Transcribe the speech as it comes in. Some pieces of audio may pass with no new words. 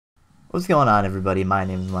What's going on, everybody? My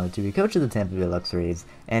name is Monotooi, coach of the Tampa Bay Luxrays,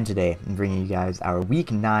 and today I'm bringing you guys our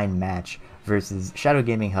Week 9 match versus Shadow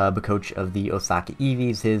Gaming Hub, coach of the Osaka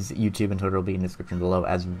Eevees. His YouTube and Twitter will be in the description below,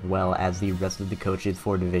 as well as the rest of the coaches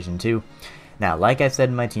for Division 2. Now, like I said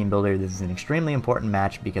in my team builder, this is an extremely important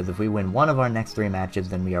match because if we win one of our next 3 matches,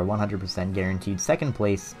 then we are 100% guaranteed second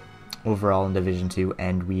place overall in Division 2,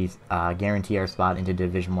 and we guarantee our spot into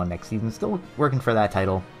Division 1 next season. Still working for that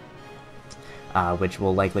title. Which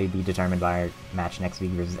will likely be determined by our match next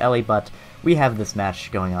week versus LA, but we have this match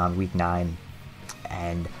going on Week 9,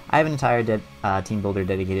 and I have an entire team builder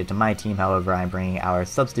dedicated to my team. However, I'm bringing our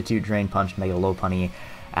substitute Drain Punch Mega Lopunny,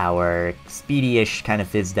 our speedy-ish kind of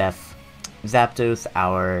Fizz-Def Zapdos,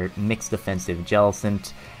 our mixed defensive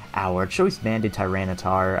Jellicent, our Choice Banded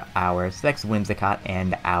Tyranitar, our Specs Whimsicott,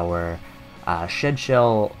 and our Shed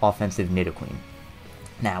Shell offensive Nidoqueen.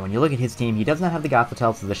 Now, when you look at his team, he does not have the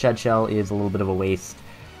Gothitelle, so the Shed Shell is a little bit of a waste,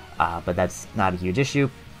 but that's not a huge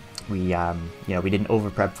issue. We didn't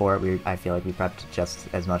over-prep for it. I feel like we prepped just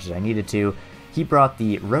as much as I needed to. He brought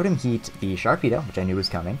the Rotom Heat, the Sharpedo, which I knew was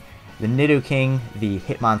coming, the Nidoking, the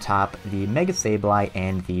Hitmontop, the Mega Sableye,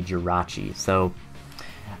 and the Jirachi. So,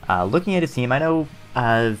 looking at his team, I know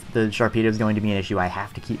the Sharpedo is going to be an issue. I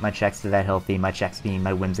have to keep my checks to that healthy, my checks being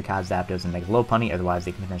my Whimsicott, Zapdos, and Mega Lopunny, otherwise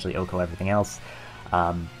they can potentially OHKO everything else.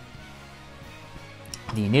 The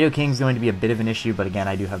Nidoking is going to be a bit of an issue, but again,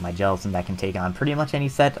 I do have my Jellicent that can take on pretty much any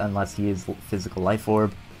set, unless he is Physical Life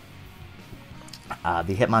Orb.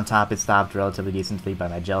 The Hitmontop is stopped relatively decently by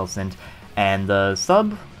my Jellicent, and the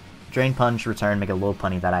sub Drain Punch Return Mega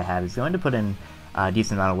Lopunny that I have is going to put in a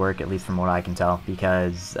decent amount of work, at least from what I can tell,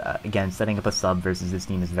 because, again, setting up a sub versus this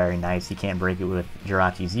team is very nice. He can't break it with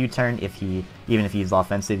Jirachi's U-turn. Even if he's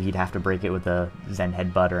offensive, he'd have to break it with a Zen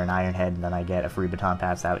Headbutt or an Iron Head, and then I get a free Baton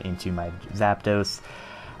Pass out into my Zapdos.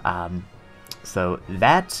 So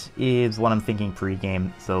that is what I'm thinking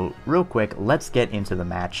pre-game. So real quick, let's get into the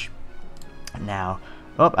match. Now,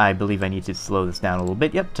 I believe I need to slow this down a little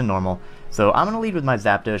bit. Yep, to normal. So I'm going to lead with my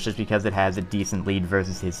Zapdos just because it has a decent lead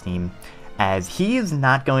versus his team, as he is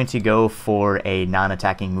not going to go for a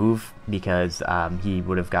non-attacking move because he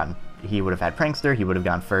would have had Prankster, he would have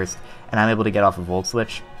gone first, and I'm able to get off a Volt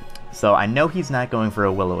Switch. So I know he's not going for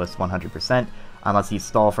a Will-O-Wisp 100%, unless he's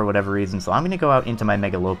stalled for whatever reason, so I'm going to go out into my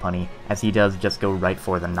Mega Lopunny, as he does just go right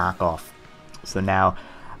for the knockoff. So now,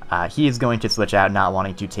 he is going to switch out, not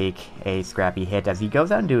wanting to take a scrappy hit, as he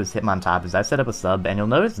goes out and do his Hitmontop, as I set up a sub, and you'll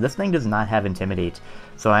notice this thing does not have Intimidate.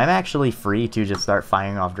 So I'm actually free to just start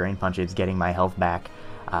firing off Drain Punches, getting my health back,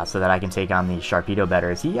 so that I can take on the Sharpedo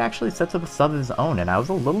better, as he actually sets up a sub of his own, and I was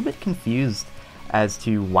a little bit confused as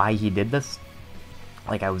to why he did this.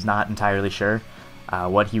 Like, I was not entirely sure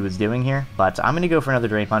what he was doing here, but I'm going to go for another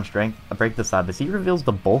Drain Punch, break the sub, as he reveals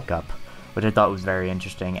the Bulk Up, which I thought was very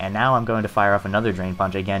interesting. And now I'm going to fire off another Drain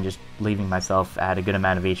Punch, again, just leaving myself at a good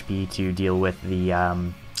amount of HP to deal with the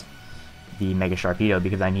Mega Sharpedo,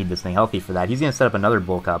 because I need this thing healthy for that. He's going to set up another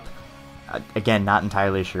Bulk Up, again, not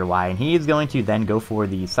entirely sure why, and he is going to then go for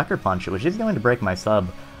the Sucker Punch, which is going to break my sub,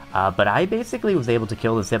 but I basically was able to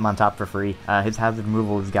kill this Hitmontop for free. His hazard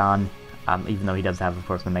removal is gone, even though he does have, of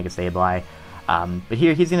course, the Mega Sableye. But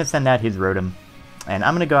here, he's going to send out his Rotom, and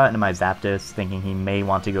I'm going to go out into my Zapdos, thinking he may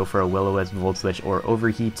want to go for a Will-O-Wisp, Volt Switch, or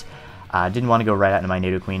Overheat. Didn't want to go right out into my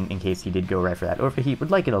Nidoqueen in case he did go right for that Overheat.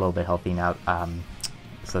 Would like it a little bit healthy now,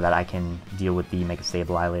 so that I can deal with the Mega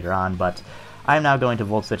Sableye later on. But I'm now going to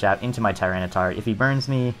Volt Switch out into my Tyranitar. If he burns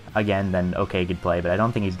me again, then okay, good play, but I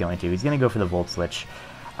don't think he's going to. He's going to go for the Volt Switch,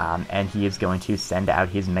 and he is going to send out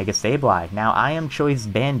his Mega Sableye. Now, I am Choice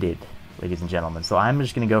Banded, ladies and gentlemen, so I'm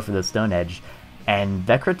just going to go for the Stone Edge. And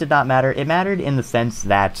that crit did not matter. It mattered in the sense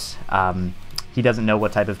that he doesn't know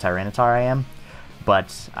what type of Tyranitar I am, but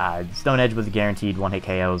Stone Edge was a guaranteed one-hit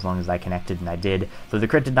KO as long as I connected, and I did. So the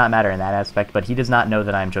crit did not matter in that aspect, but he does not know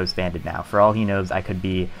that I'm Choice Banded now. For all he knows, I could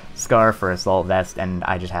be Scarf or Assault Vest, and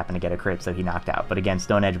I just happened to get a crit, so he knocked out. But again,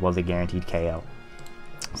 Stone Edge was a guaranteed KO.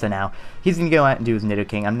 So now, he's going to go out and do his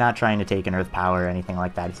Nidoking. I'm not trying to take an Earth Power or anything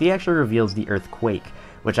like that. He actually reveals the Earthquake,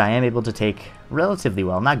 which I am able to take relatively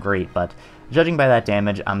well. Not great, but judging by that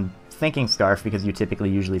damage, I'm thinking Scarf, because you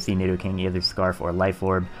typically usually see Nidoking either Scarf or Life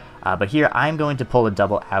Orb. But here, I'm going to pull a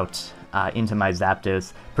double out into my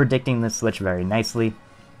Zapdos, predicting this switch very nicely.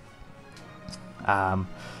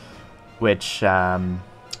 Which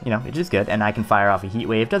is good, and I can fire off a Heat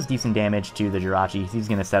Wave. Does decent damage to the Jirachi. He's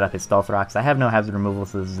going to set up his Stealth Rocks. I have no hazard removal,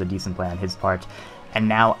 so this is a decent play on his part. And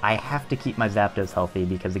now I have to keep my Zapdos healthy,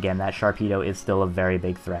 because again, that Sharpedo is still a very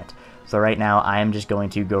big threat. So right now, I am just going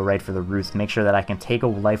to go right for the Roost, make sure that I can take a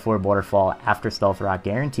Life Orb Waterfall after Stealth Rock,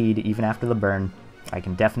 guaranteed, even after the burn. I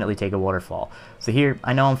can definitely take a waterfall. So here,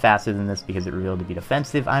 I know I'm faster than this because it revealed to be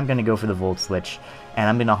defensive. I'm going to go for the Volt Switch, and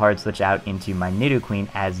I'm going to hard switch out into my Nidoqueen,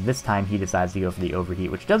 as this time he decides to go for the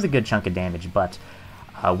Overheat, which does a good chunk of damage, but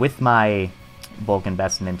with my bulk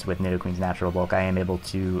investment with Nidoqueen's natural bulk, I am able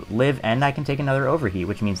to live, and I can take another Overheat,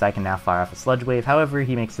 which means I can now fire off a Sludge Wave. However,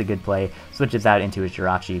 he makes a good play, switches out into his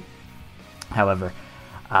Jirachi. However,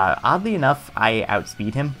 oddly enough, I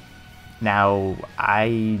outspeed him. Now,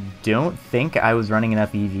 I don't think I was running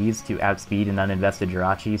enough EVs to outspeed an uninvested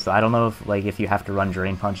Jirachi, so I don't know if, like, if you have to run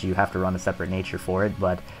Drain Punch, you have to run a separate nature for it,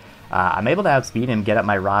 but I'm able to outspeed him, get up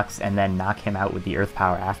my rocks, and then knock him out with the Earth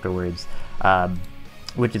Power afterwards,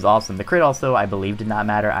 which is awesome. The crit also, I believe, did not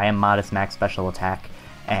matter. I am modest max special attack,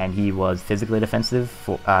 and he was physically defensive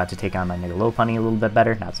for, to take on my Mega Lopunny a little bit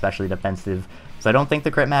better, not specially defensive, so I don't think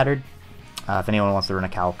the crit mattered. If anyone wants to run a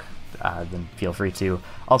calc, then feel free to.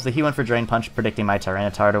 Also, he went for Drain Punch, predicting my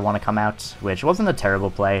Tyranitar to want to come out, which wasn't a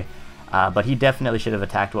terrible play, but he definitely should have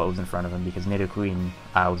attacked what was in front of him, because Nidoqueen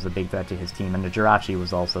was a big threat to his team, and the Jirachi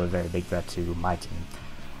was also a very big threat to my team.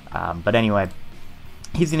 But anyway,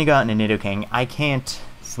 he's going to go out into Nidoking. I can't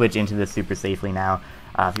switch into this super safely now.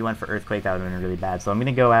 If he went for Earthquake, that would have been really bad. So I'm going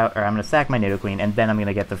to go out, or I'm going to sack my Nidoqueen, and then I'm going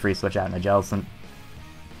to get the free switch out in a Jellicent.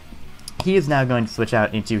 He is now going to switch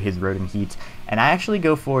out into his Rotom Heat, and I actually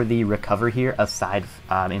go for the Recover here aside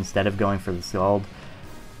instead of going for the Scald.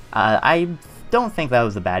 I don't think that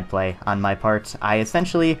was a bad play on my part. I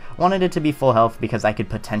essentially wanted it to be full health because I could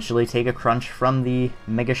potentially take a Crunch from the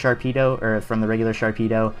Mega Sharpedo, or from the regular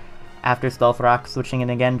Sharpedo, after Stealth Rock switching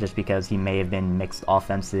in again, just because he may have been mixed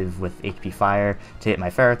offensive with HP Fire to hit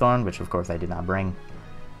my Ferrothorn, which of course I did not bring.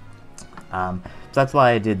 So that's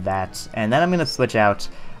why I did that, and then I'm going to switch out.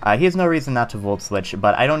 He has no reason not to Volt Switch,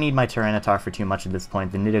 but I don't need my Tyranitar for too much at this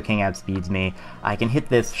point. The Nidoking outspeeds me. I can hit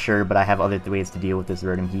this, sure, but I have other ways to deal with this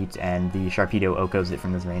Rotom Heat, and the Sharpedo Okos it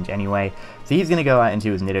from this range anyway. So he's going to go out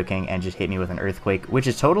into his Nidoking and just hit me with an Earthquake, which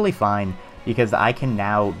is totally fine, because I can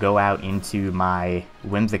now go out into my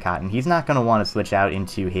Whimsicott, and he's not going to want to switch out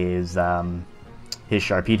into his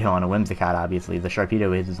Sharpedo on a Whimsicott, obviously. The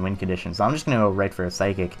Sharpedo is his win condition, so I'm just going to go right for a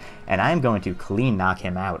Psychic, and I'm going to clean knock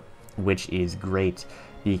him out, which is great,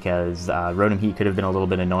 because Rotom Heat could have been a little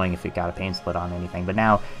bit annoying if it got a Pain Split on anything, but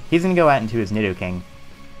now he's going to go out into his Nidoking,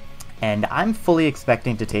 and I'm fully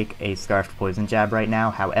expecting to take a Scarfed Poison Jab right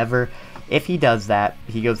now. However, if he does that,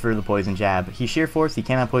 he goes for the Poison Jab, he Sheer Force, he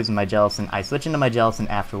cannot poison my Jellicent, I switch into my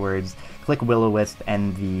Jellicent afterwards, click Will-O-Wisp,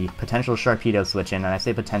 and the potential Sharpedo switch in, and I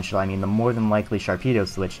say potential, I mean the more than likely Sharpedo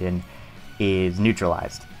switch in, is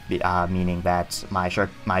neutralized. Meaning that my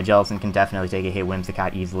Jellicent can definitely take a hit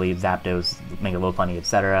Whimsicott easily, Zapdos, Mega Lopunny,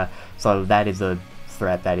 etc. So that is a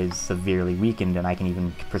threat that is severely weakened, and I can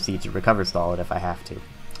even proceed to Recover Stall it if I have to,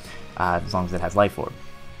 as long as it has Life Orb.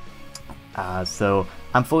 So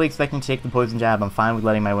I'm fully expecting to take the Poison Jab. I'm fine with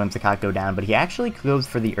letting my Whimsicott go down, but he actually goes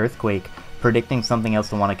for the Earthquake, predicting something else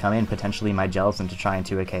to want to come in, potentially my Jellicent, to try and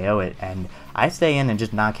 2-hit KO it, and I stay in and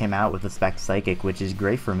just knock him out with the Spec Psychic, which is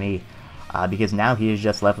great for me. Because now he is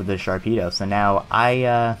just left with the Sharpedo, so now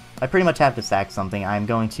I pretty much have to sack something. I'm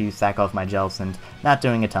going to sack off my Jellicent, not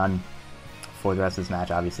doing a ton for the rest of this match.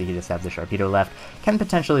 Obviously, he just has the Sharpedo left. Can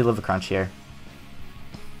potentially live a Crunch here,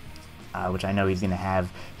 which I know he's going to have.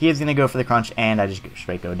 He is going to go for the Crunch, and I just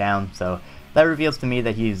straight go down, so that reveals to me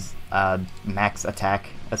that he's max attack,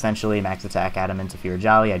 essentially. Max attack Adamant if you're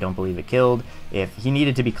Jolly. I don't believe it killed. If he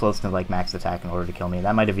needed to be close to like max attack in order to kill me,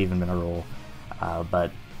 that might have even been a roll,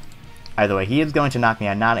 but either way, he is going to knock me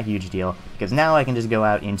out, not a huge deal, because now I can just go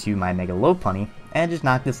out into my Mega Lopunny and just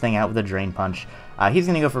knock this thing out with a Drain Punch. He's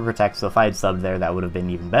going to go for Protect, so if I had subbed there, that would have been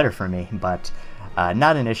even better for me, but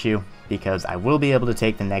not an issue, because I will be able to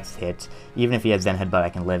take the next hit. Even if he has Zen Headbutt, I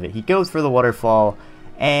can live it. He goes for the Waterfall,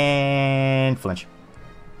 and flinch.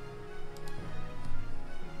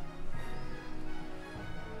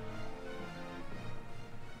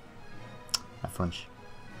 I flinch.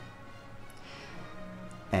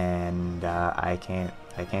 And I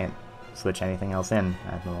can't switch anything else in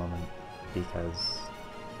at the moment because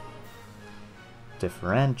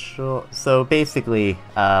differential. So basically,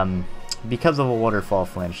 because of a Waterfall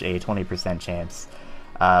flinch, a 20% chance,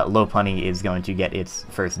 Lopunny is going to get its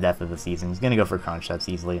first death of the season. He's going to go for Crunch. That's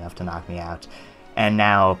easily enough to knock me out. And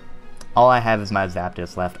now, all I have is my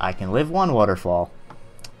Zapdos left. I can live one Waterfall.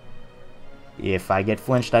 If I get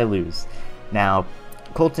flinched, I lose. Now,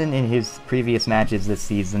 Colton, in his previous matches this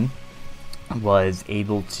season, was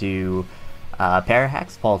able to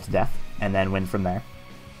Parahax Paul to death, and then win from there.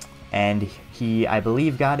 And he, I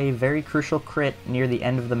believe, got a very crucial crit near the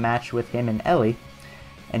end of the match with him and Ellie,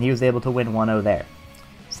 and he was able to win 1-0 there.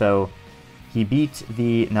 So, He beat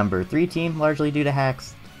the number 3 team largely due to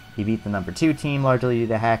hacks. He beat the number 2 team largely due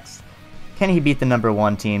to hacks. Can he beat the number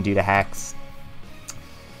 1 team due to hacks?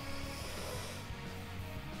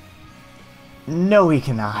 No, he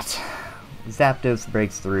cannot. Zapdos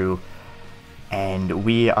breaks through, and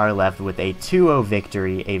we are left with a 2-0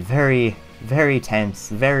 victory, a very, very tense,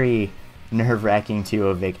 very nerve-wracking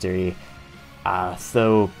 2-0 victory.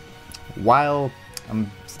 So, while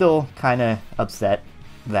I'm still kind of upset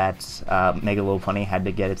that Mega Lopunny had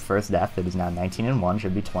to get its first death, it is now 19-1,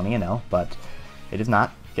 should be 20-0, but it does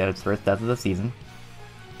not get its first death of the season.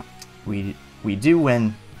 We do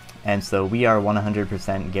win, and so we are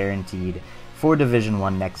 100% guaranteed for Division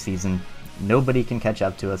 1 next season. Nobody can catch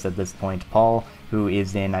up to us at this point. Paul, who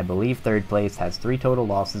is in, I believe, 3rd place, has 3 total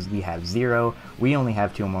losses. We have 0. We only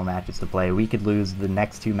have 2 more matches to play. We could lose the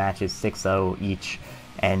next 2 matches 6-0 each,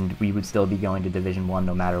 and we would still be going to Division 1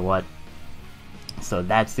 no matter what. So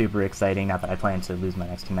that's super exciting. Not that I plan to lose my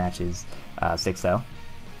next 2 matches 6-0.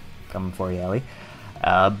 Coming for you, Ellie.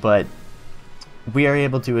 But we are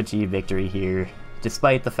able to achieve victory here,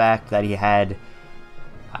 despite the fact that he had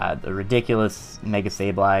the ridiculous Mega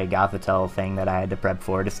Sableye Gothitelle thing that I had to prep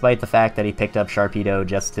for, despite the fact that he picked up Sharpedo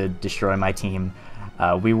just to destroy my team.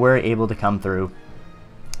 We were able to come through,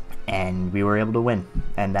 and we were able to win,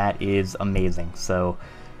 and that is amazing. So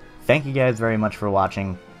thank you guys very much for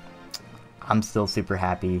watching. I'm still super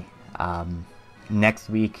happy. Next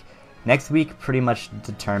week pretty much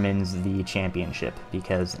determines the championship,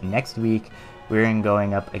 because next week we're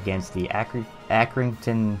going up against the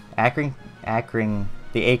Accrington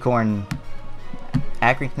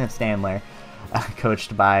Stantler,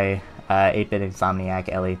 coached by 8-bit Insomniac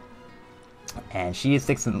Ellie, and she is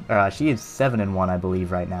 7-1, I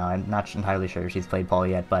believe, right now. I'm not entirely sure if she's played Paul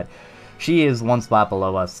yet, but she is 1 spot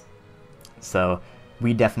below us, so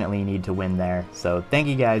we definitely need to win there. So thank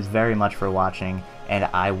you guys very much for watching, and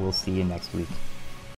I will see you next week.